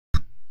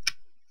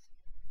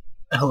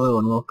Hello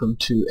and welcome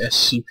to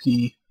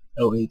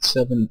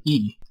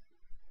SCP-087-E.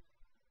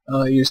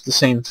 I used the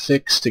same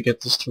fix to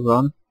get this to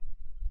run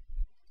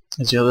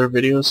as the other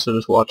videos, so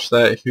just watch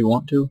that if you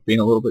want to, being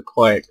a little bit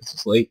quiet because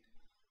it's late.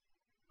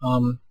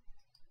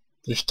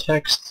 There's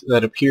text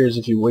that appears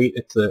if you wait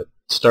at the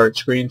start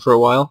screen for a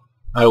while.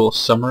 I will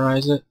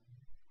summarize it.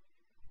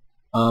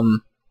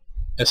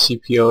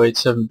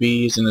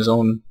 SCP-087-B is in his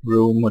own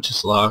room, which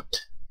is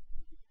locked.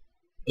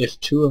 If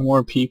 2 or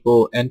more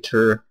people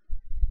enter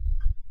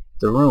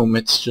the room,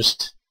 it's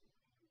just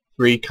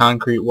 3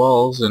 concrete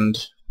walls and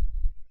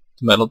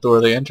the metal door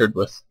they entered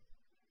with.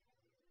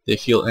 They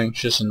feel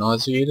anxious and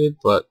nauseated,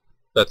 but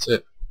that's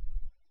it.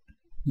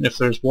 And if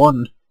there's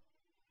one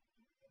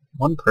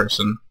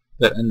person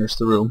that enters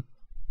the room,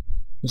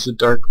 there's a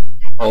dark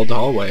walled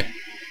hallway,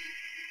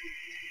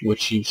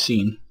 which you've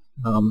seen.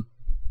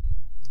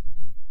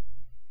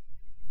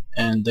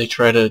 And they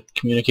try to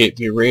communicate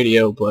via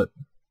radio, but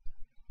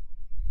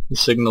the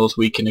signals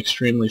weaken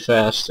extremely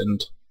fast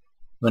and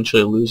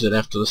eventually lose it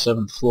after the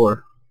 7th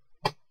floor.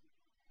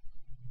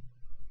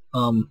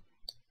 The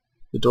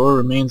door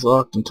remains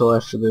locked until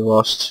after they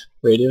lost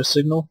radio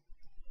signal,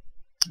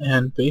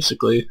 and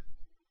basically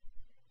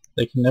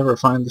they can never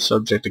find the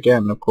subject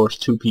again. Of course,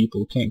 2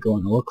 people can't go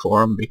and look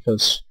for him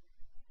because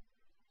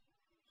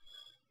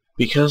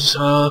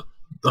the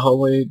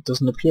hallway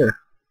doesn't appear.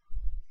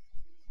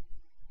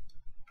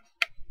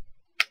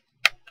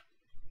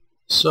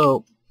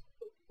 So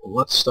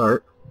let's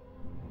start.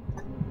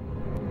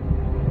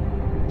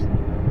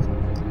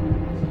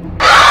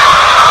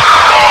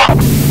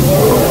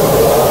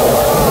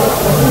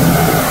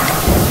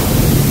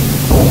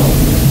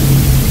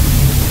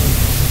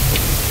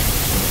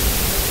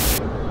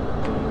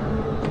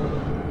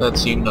 That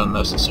seemed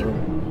unnecessary.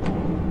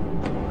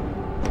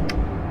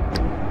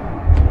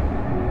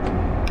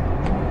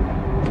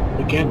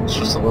 Again, it's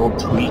just a little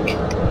tweak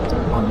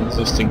on the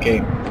existing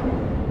game.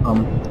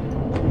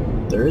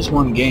 There is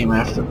one game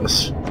after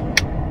this.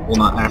 Well,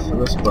 not after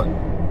this, but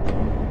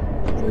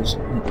there's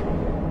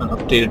an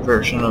updated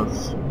version of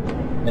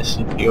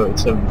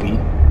SCP-087-B,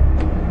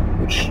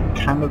 which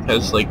kind of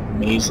has like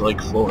maze-like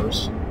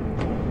floors,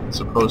 as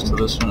opposed to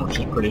this one, which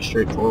is pretty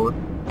straightforward.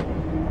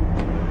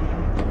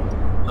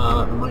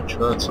 I might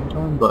try that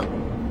sometime, but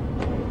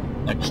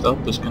next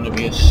up is going to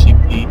be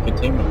SCP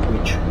Containment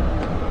Breach.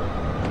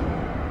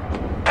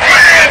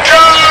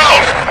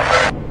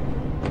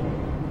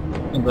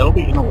 And that'll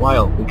be in a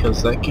while,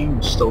 because that game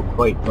is still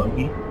quite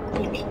buggy,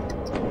 like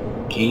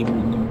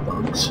game-ending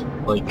bugs,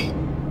 like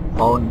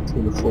falling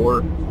through the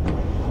floor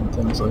and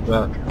things like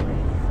that.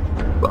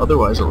 But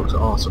otherwise it looks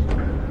awesome.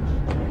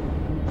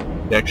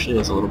 It actually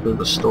has a little bit of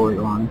a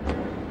storyline.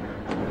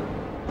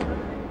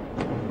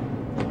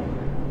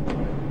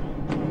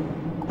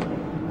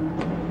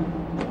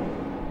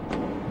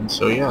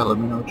 So yeah, let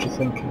me know what you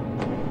think.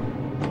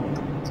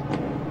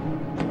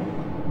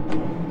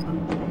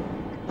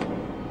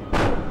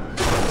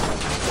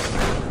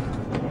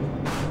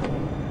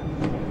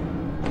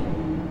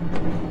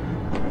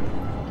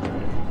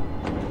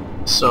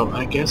 So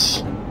I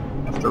guess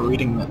after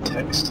reading that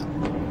text,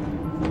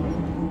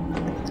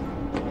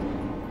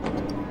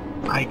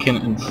 I can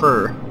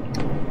infer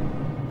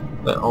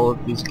that all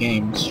of these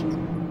games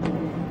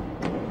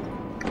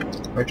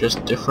are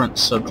just different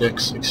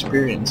subjects'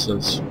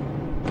 experiences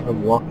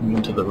of walking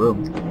into the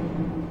room.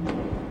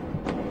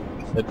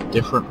 A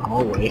different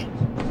hallway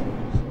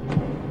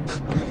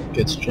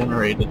gets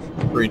generated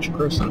for each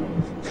person.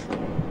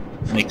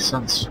 Makes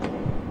sense.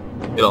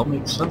 It all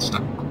makes sense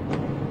now.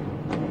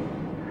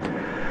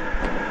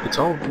 It's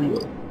all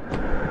real.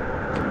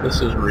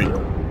 This is real.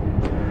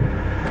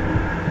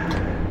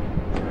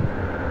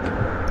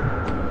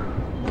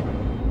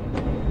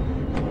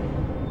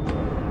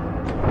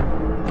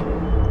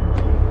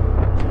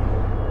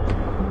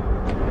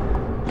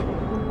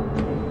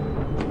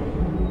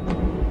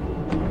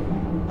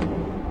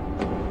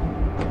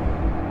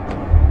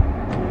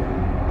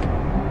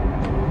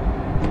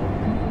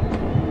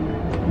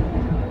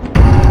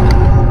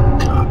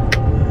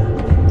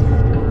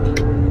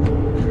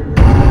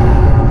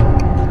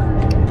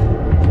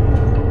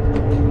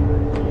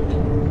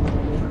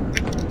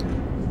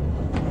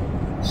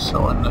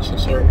 So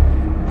unnecessary.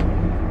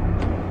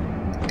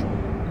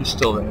 He's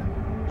still there.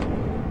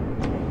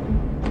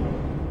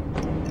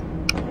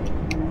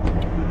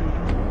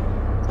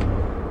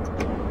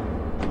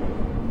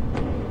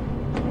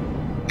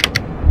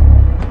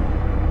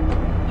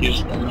 He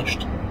just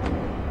vanished.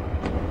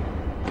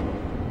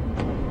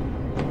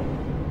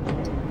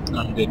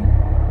 No, he didn't.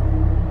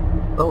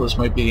 Well, this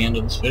might be the end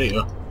of this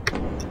video.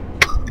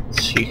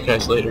 See you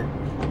guys later.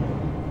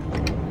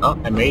 Oh,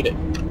 I made it.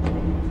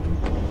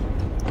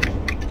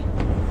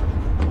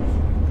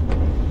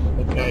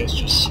 That guy is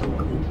just so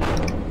creepy.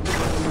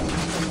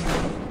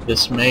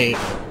 This may...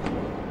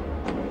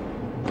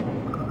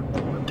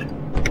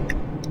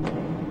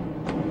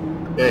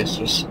 That guy is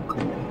just so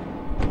creepy.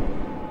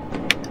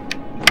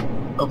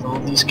 Of all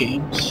these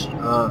games,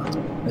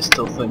 I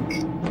still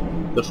think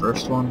the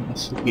first one,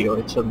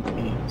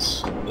 SCP-087-E,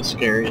 is the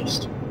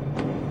scariest.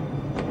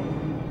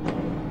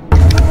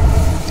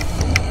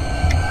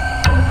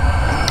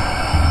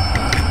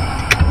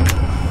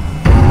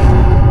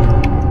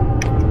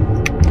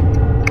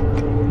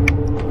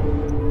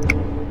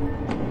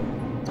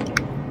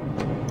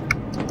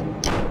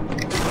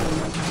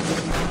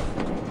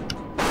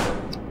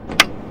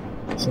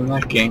 in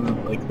that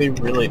game, like, they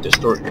really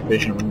distort your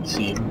vision when you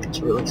see them. It's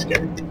really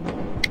scary.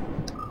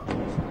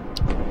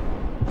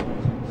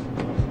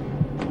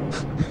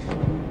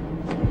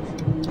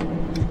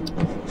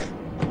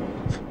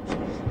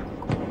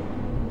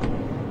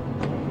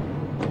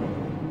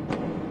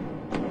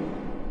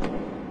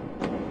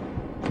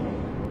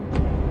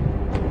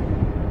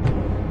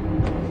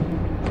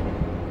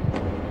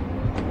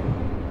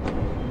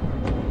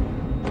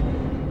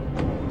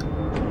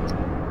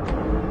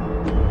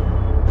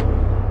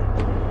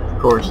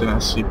 Of course, in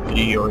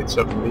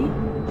SCP-087-E,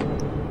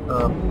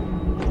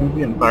 I think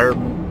the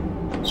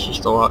environment is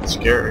just a lot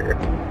scarier.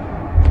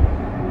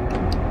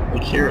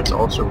 Like here, it's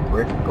also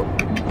brick, but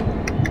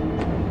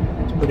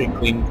it's pretty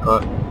clean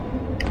cut.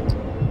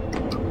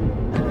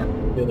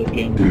 And the other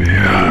game,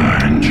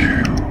 Behind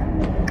you.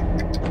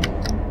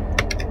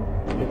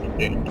 The other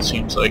game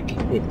seems like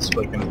it's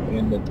like an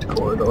abandoned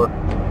corridor.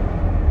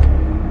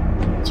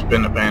 It's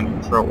been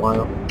abandoned for a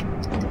while.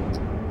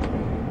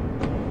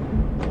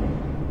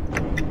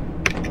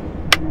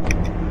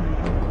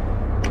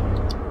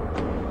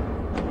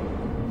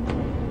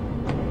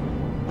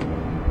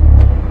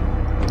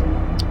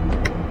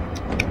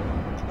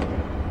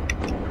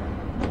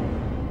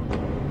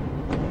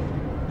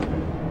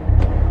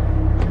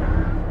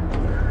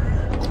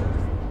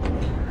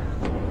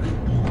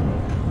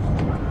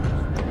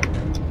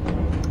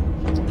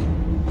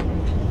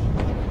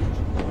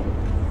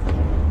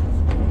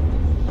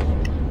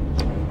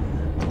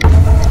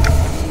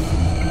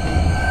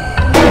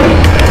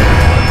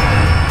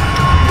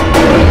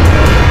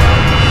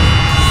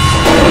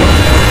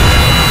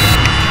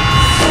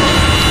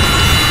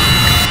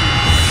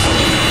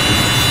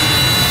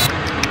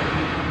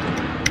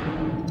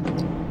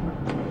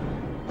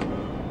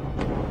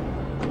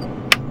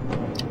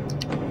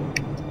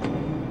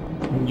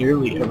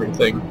 Nearly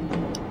everything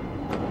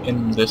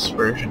in this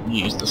version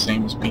used the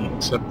same speed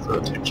except for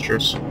the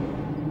textures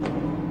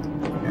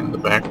and the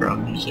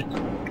background music.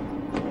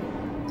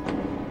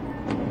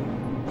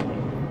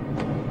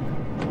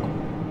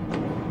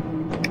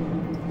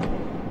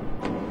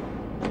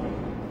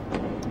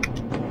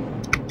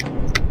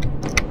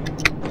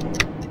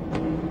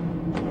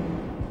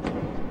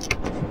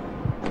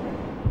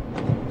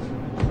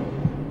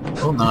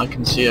 Well, now I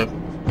can say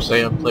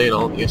I've played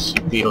all the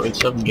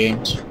SCP-087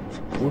 games.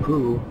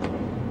 Woohoo!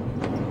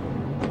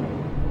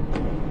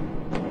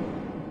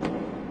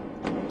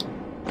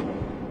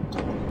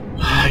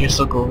 I guess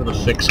I'll go over the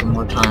fix one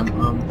more time.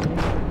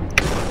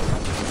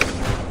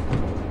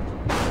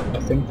 I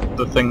think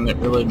the thing that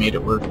really made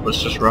it work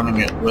was just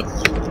running it with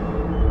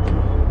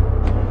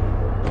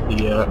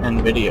the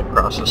NVIDIA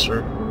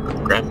processor, or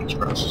graphics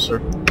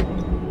processor,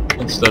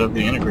 instead of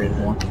the integrated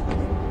one.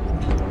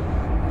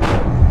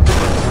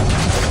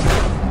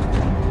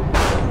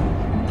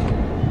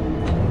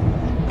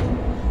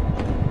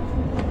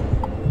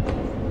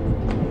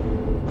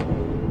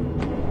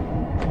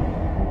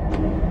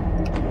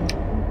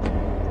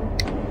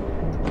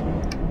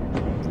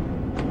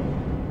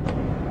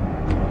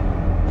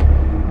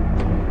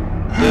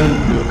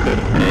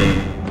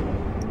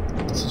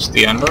 Is this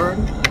the end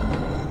already?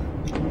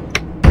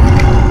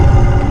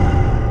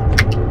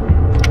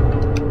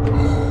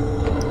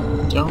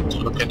 Don't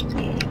look at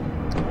me.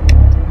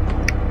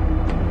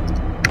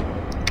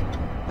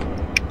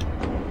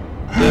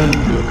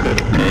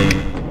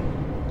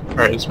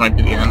 Alright, this might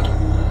be the end.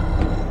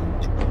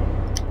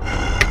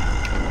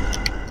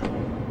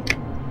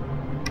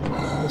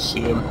 I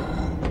see him.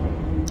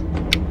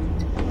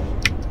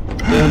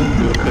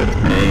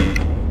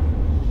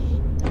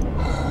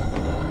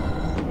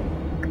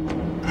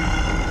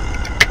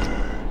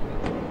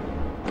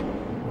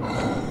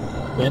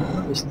 I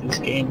noticed these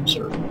games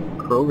are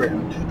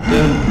programmed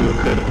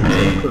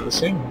for the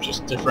same,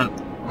 just different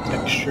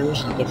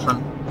textures and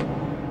different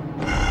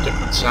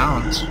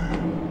sounds.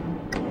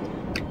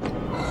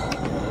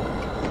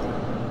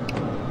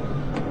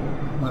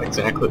 Not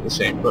exactly the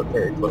same, but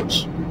very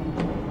close.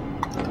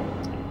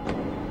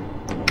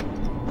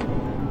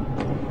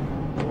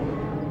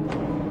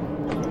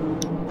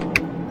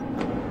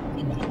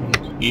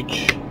 And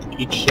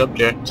each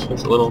subject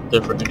has a little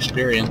different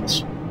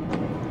experience.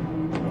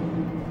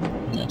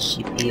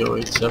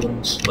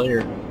 SCP-087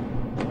 Slayer.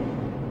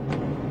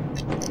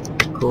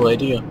 It's a cool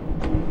idea.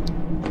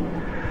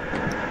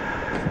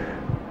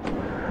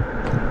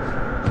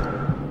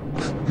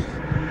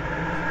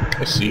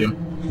 I see him.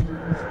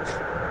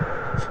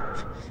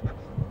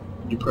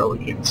 You probably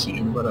can't see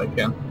him, but I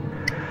can.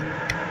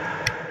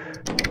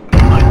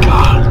 Oh my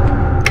god!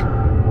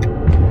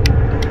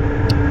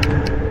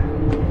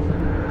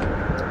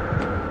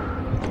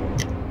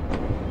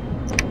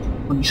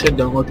 When you said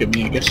don't look at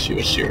me, I guess you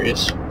were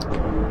serious.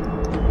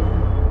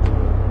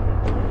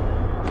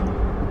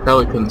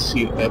 Probably couldn't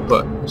see that,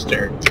 but I was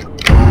staring.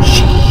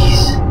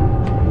 Jeez.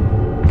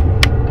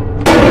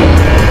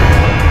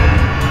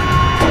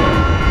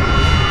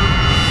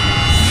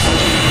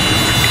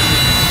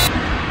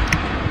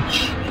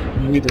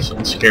 Maybe this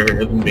one's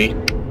scarier than me.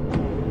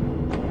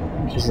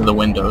 Because of the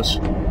windows.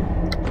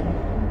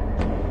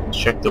 Let's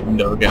check the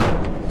window again.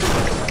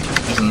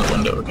 He's in the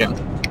window again.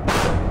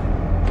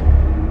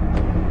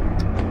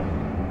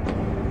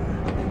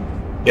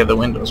 Yeah, the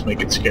windows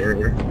make it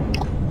scarier.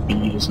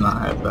 B does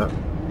not have that.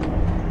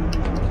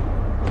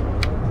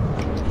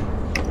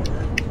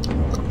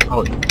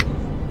 Oh,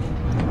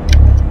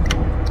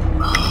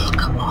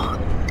 come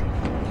on.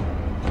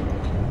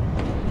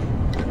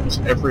 It's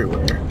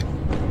everywhere.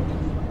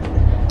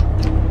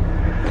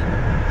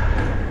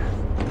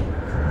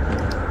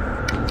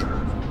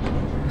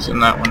 It's in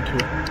that one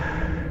too.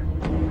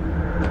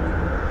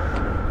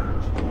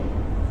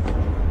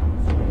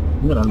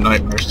 I'm gonna have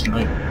nightmares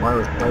tonight. Why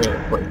did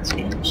I play these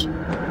games?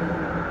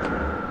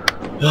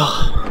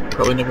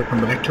 Probably never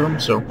come back to them,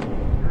 so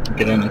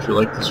get in if you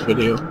like this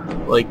video.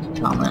 Like,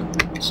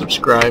 comment,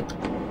 subscribe,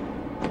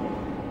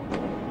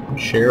 and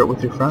share it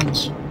with your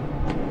friends.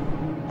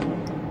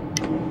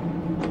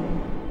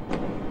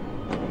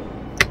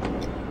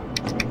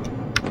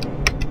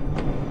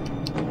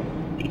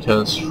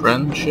 Because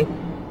friendship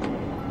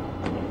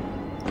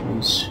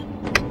is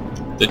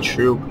the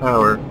true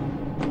power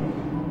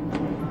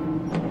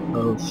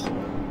of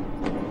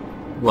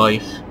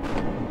life.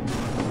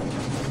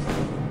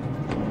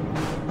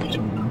 I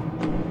don't know.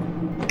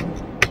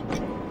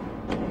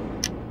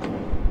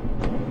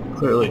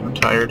 Clearly I'm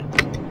tired.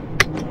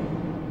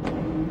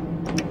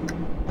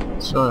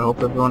 So I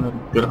hope everyone had a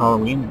good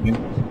Halloween. I mean,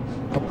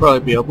 I'll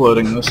probably be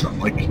uploading this on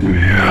like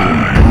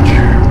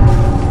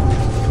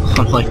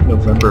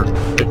November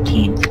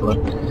 15th, but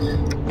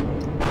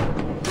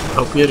I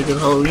hope you had a good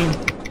Halloween.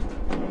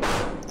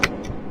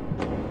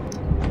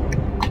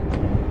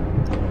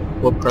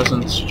 What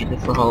presents did you get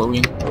for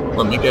Halloween?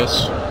 Let me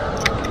guess.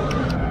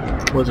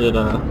 Was it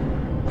a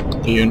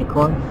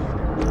unicorn?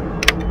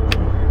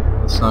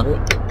 That's not it.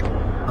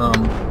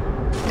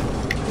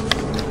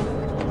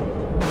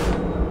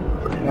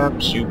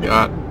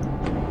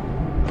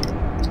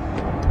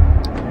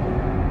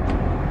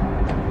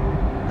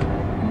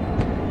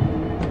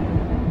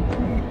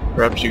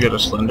 Perhaps you got a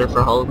Slender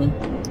for Halloween?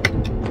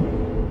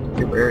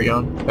 Your very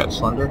own pet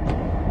Slender?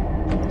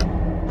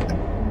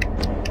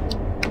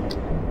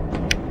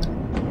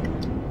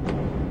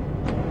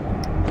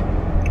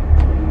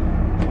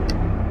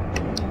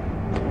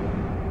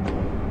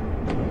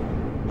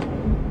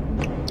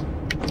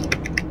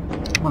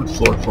 On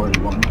floor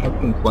 41, I've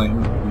been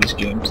playing these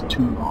games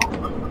too long.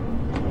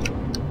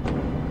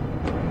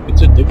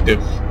 It's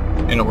addictive,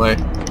 in a way.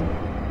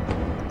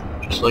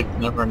 Just like the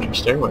Never-Ending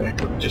Stairway, I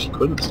just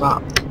couldn't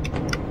stop.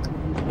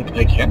 Like,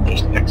 I can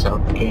just X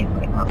out the game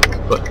right now,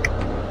 but...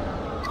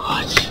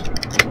 what?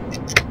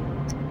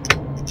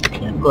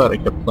 Okay, I'm glad I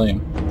kept playing.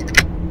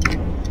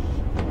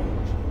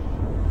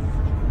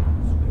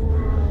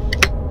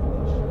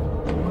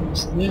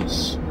 What's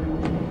this?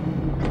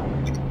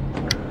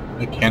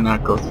 I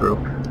cannot go through.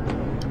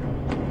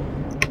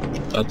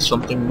 That's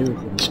something new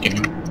for this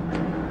game.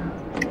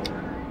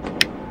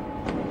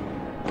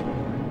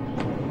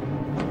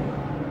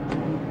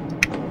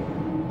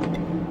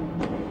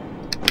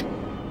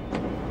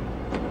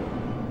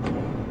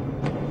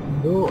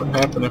 What would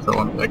happen if I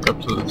went back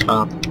up to the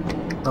top?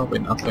 Probably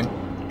nothing.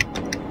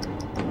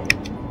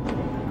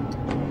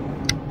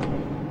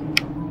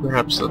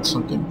 Perhaps that's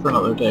something for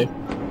another day.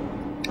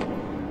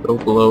 Go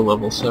below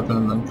level 7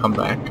 and then come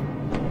back.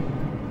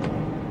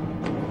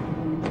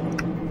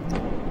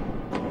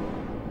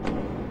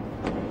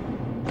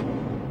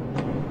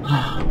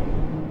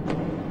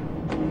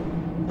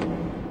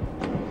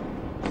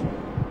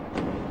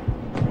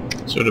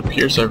 So it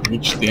appears I've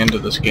reached the end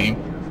of this game.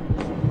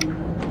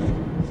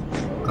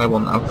 I will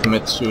now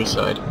commit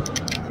suicide.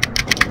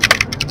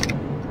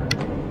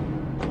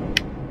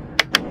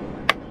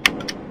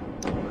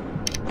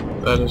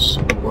 That is a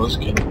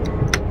buzzkill.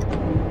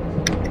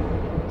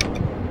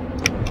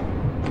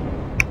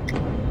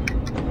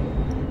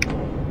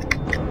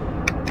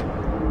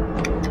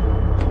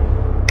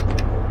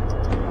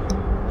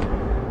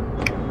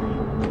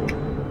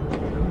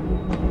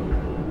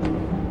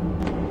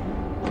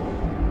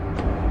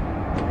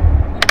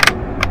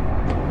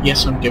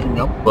 Yes, I'm giving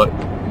up, but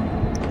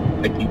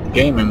I beat the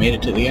game and made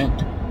it to the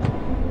end.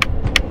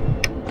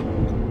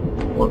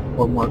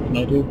 What more can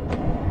I do?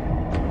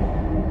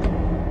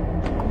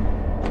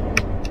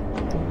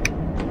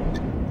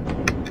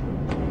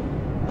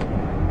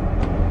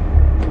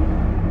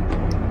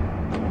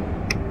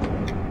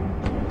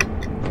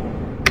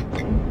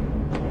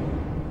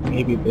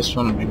 Maybe this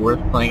one would be worth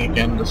playing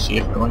again to see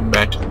if going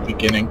back to the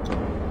beginning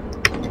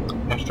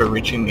after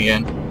reaching the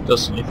end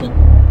does anything,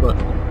 but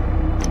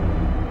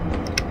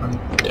I'm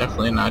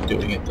definitely not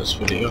doing it this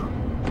video.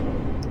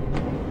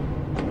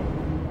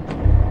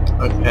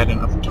 I've had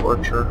enough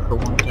torture for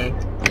one day.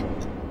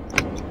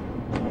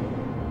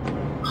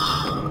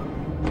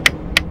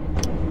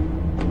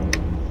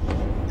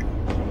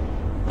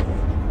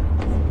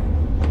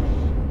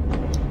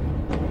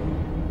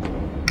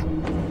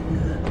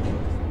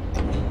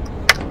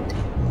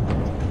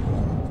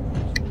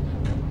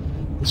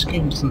 This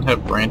game doesn't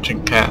have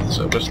branching paths,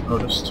 I just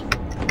noticed.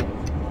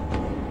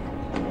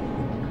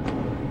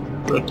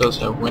 But it does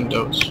have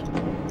windows.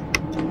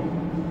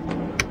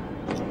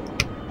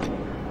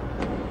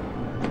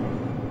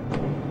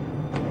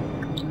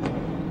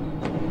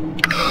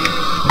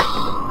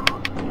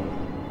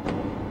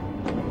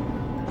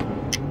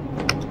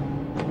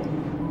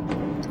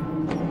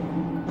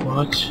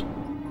 What?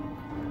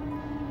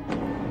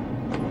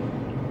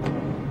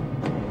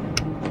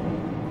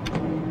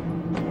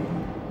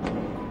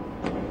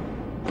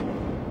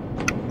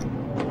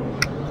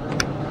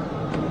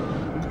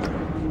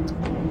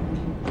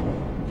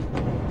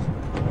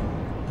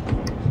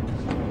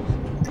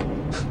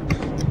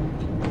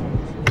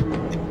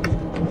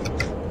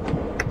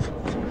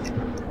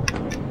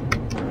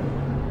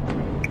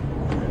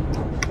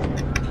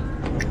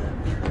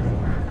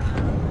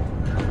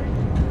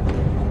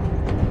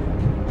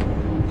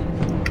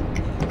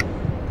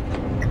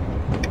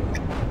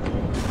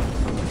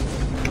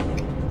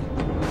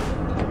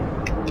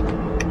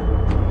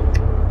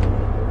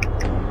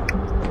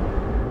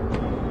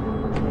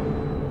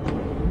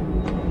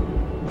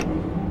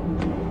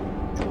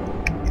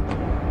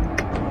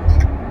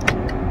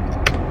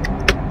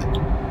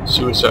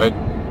 Suicide.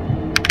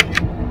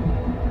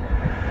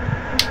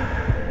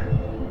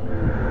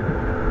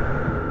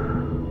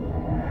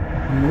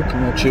 I'm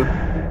looking at you.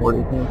 What are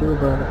you gonna do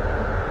about it?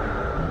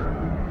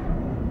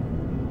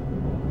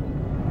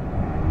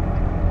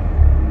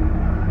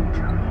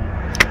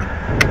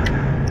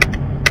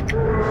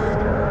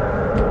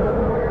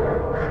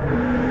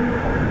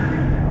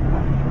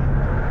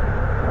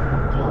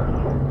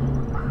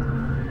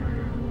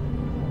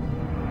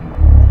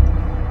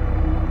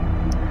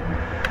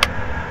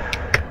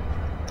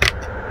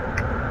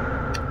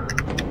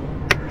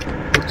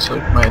 Looks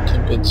like my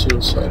attempted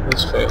suicide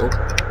has failed.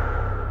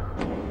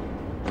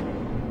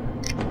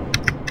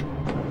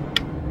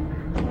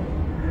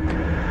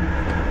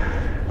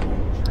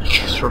 I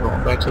guess we're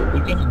going back to the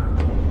beginning.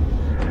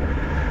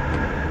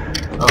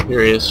 Oh,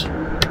 here he is.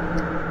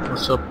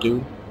 What's up,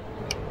 dude?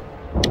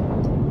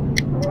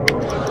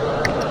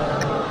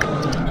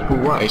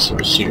 Why so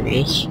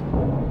serious?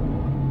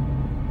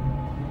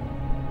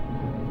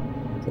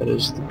 That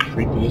is the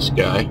creepiest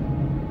guy.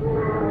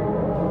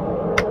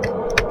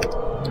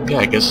 Yeah,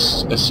 I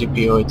guess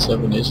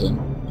SCP-087 is an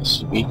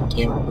SCP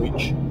Containment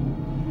Breach.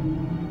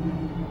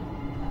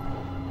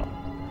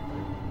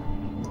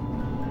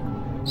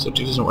 Except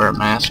he doesn't wear a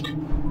mask.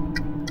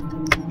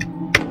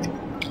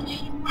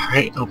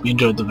 Alright, hope you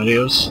enjoyed the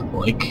videos.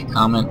 Like,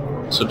 comment,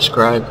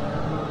 subscribe.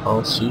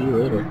 I'll see you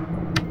later.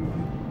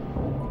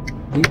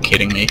 Are you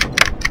kidding me?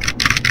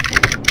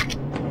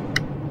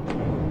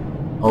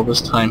 All this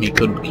time he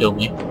couldn't kill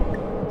me.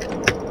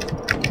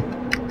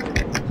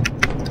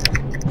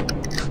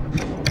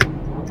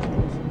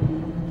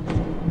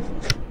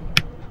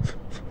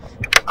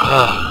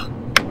 I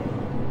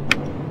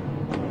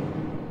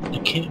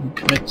can't even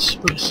commit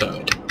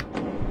suicide.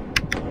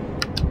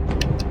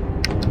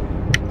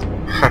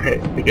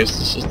 Alright, I guess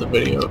this is the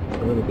video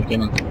from the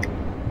beginning.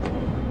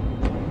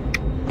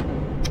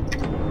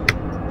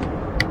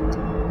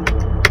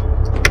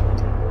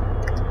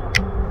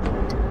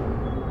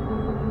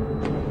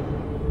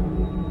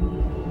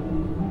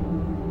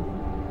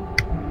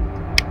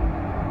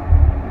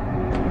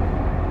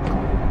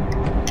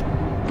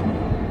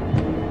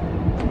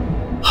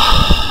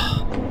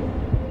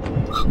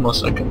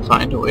 Unless I can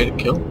find a way to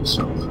kill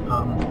myself.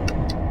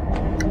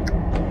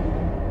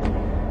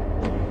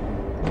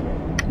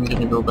 I'm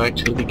gonna go back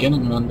to the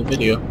beginning and end the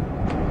video.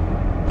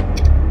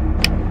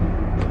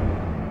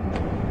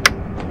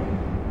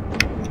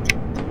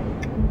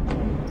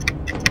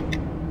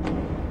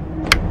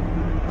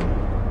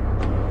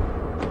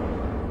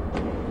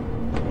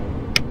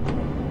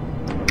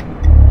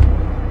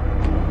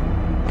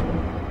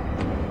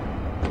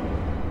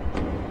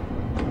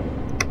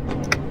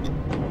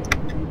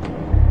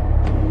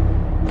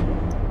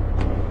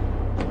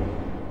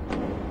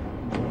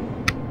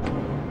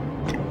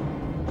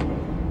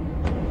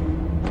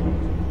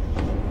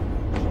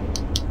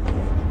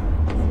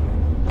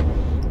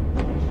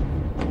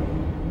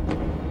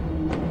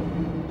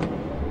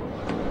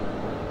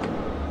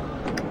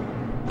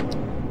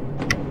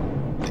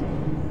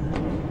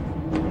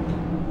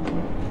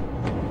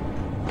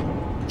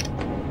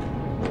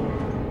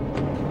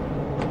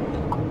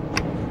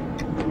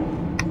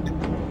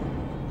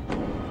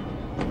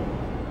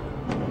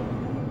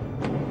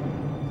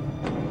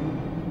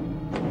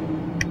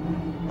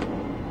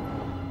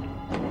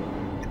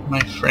 My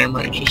frame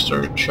rate just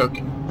started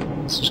chugging.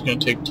 This is gonna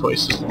take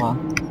twice as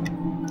long.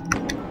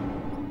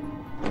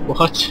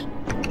 What?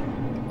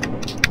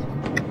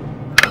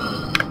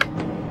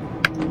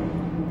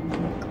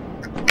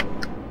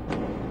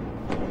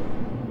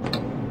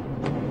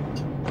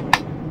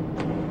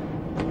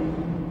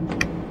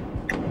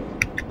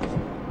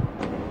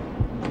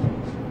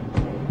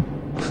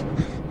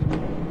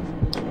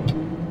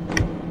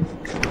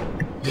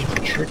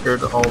 They've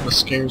triggered all the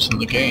scares in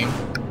the game.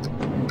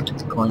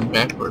 Going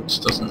backwards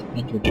doesn't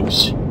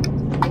introduce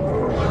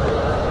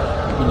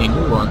any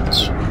new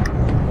ones.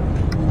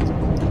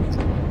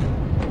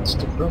 It's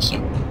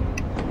depressing.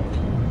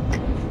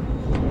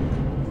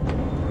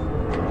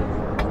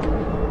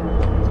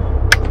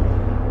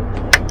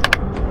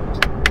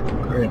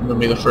 Alright, I'm gonna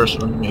be the first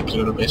one to make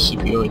it out of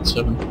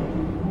SCP-087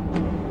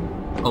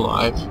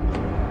 alive.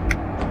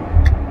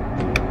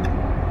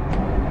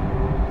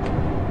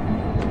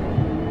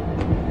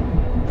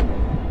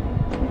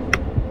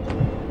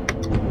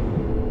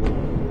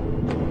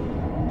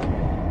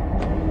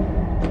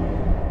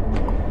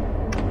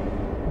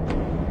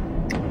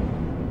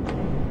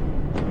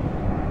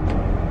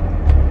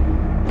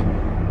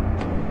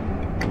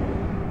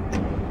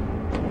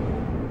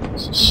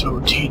 This is so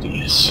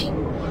tedious.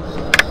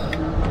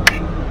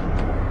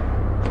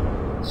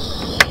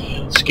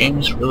 This game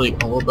is really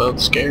all about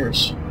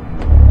scares.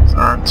 If there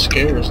aren't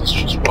scares, it's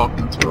just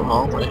walking through a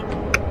hallway.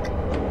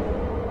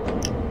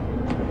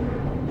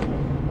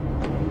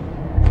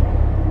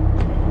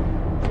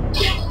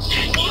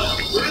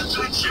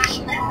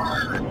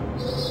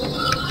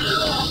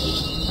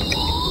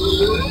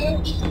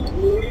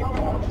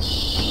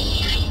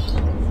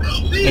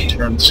 I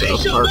turned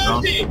South Park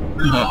on.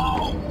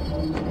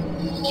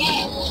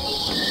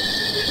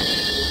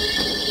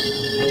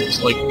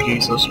 It's like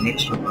Jesus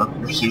mixed with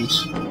Dr.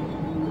 Seuss.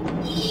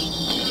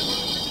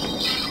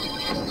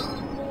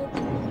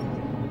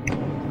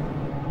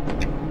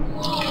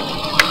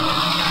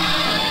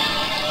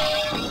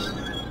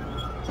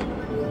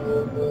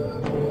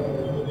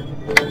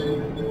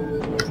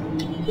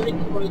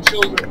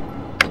 Children,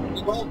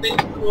 we've all been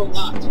through a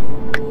lot.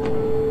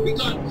 We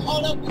got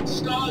caught up in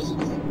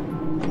causes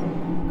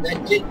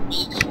that didn't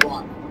mean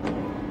squat.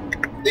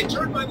 They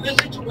turned my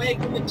message away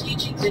from the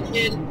teachings it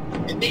hid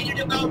and made it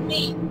about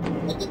me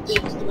and the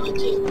things that I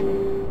did,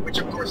 which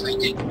of course I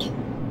didn't do.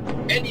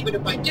 And even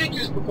if I did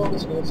use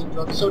performance enhancing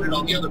drugs, so did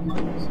all the other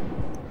partners.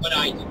 But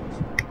I didn't.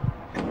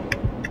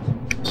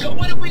 So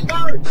what have we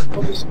learned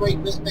from this great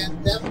mismatch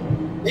theft?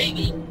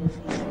 Maybe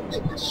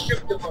that we're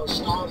stripped of our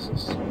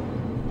causes.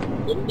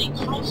 Only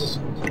causes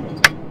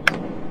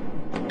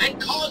and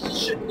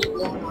causes shouldn't be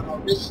worn on our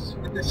wrists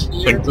with this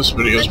I think this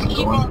video's been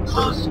going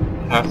for a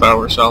half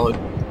hour solid.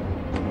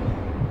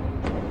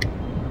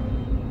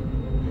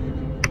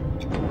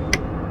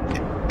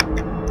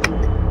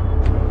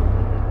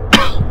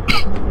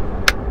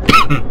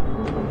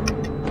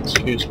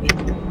 Excuse me.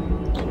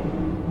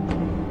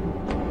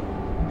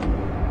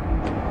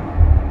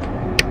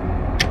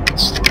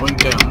 It's slowing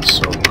down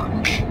so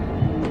much.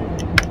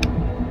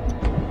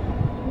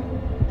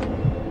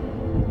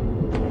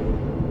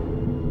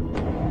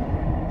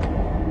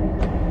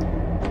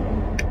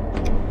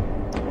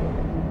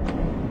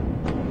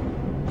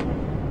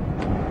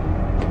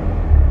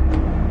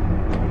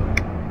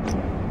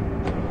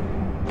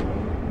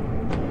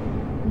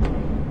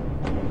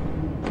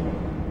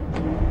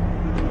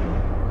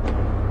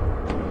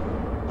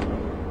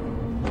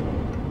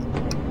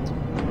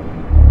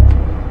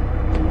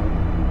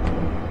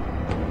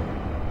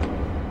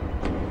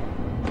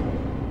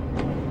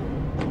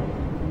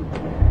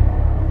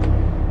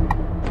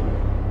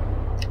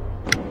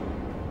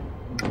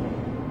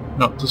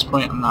 No, at this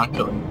point I'm not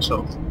killing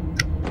myself.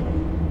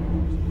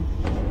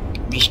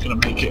 I'm just gonna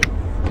make it.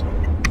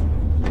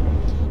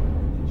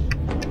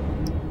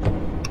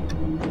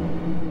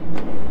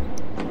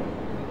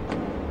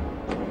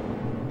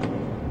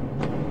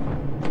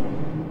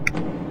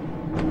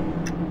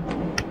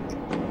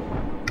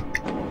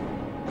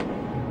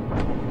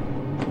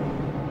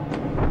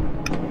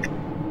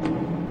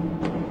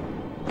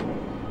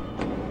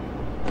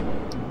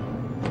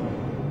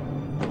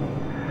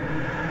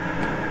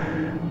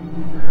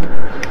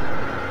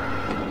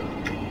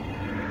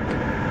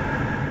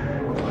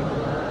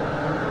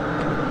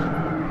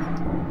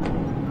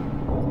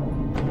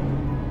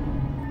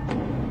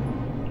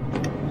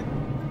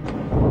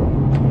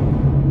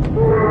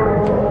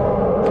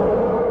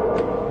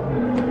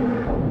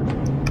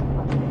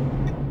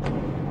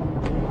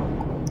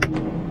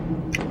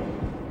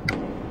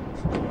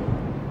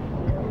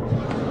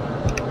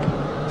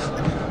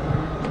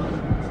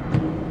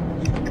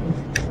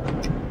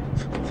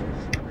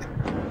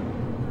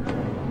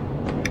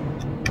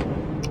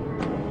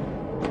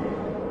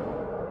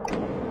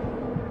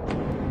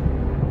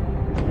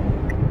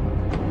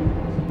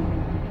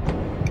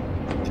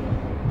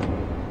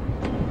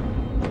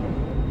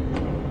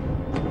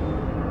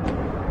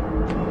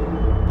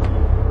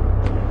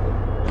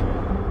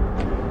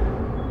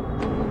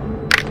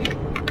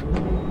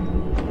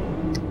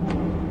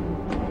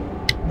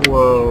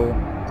 Whoa.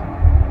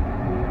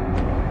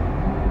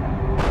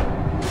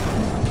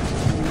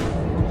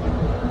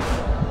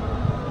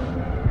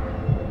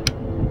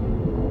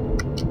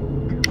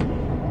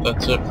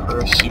 That's it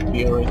for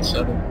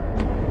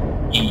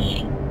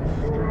SCP-087-E.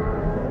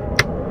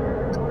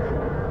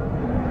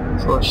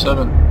 Floor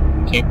 7.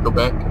 Can't go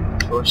back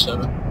to floor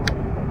 7.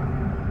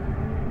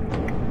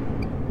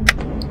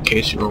 In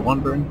case you were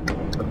wondering,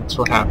 that's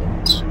what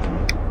happens.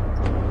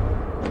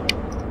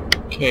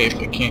 Okay, if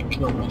I can't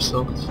kill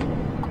myself.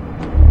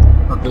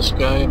 Not this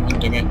guy, I'm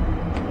ending it.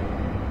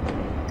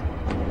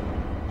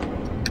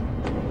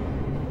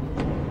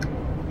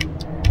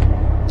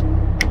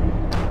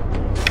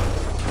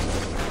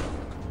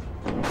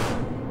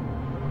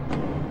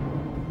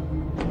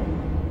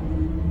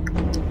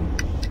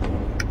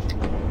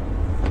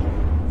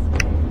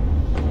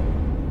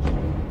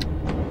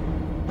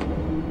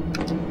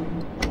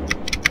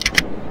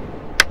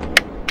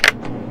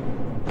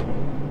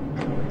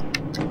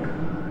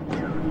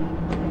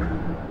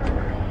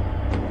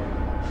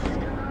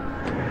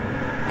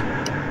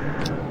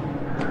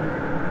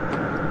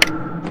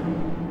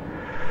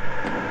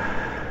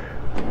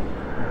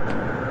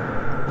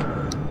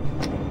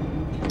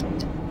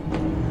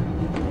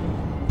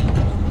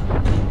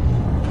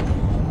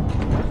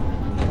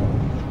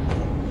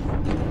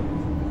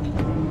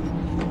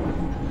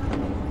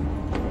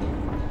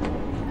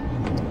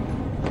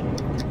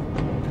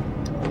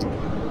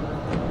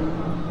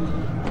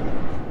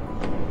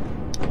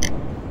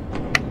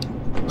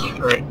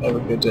 Alright, have a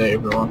good day,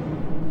 everyone.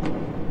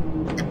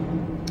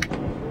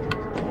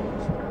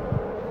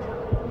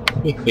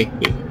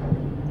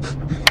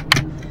 Hehehe.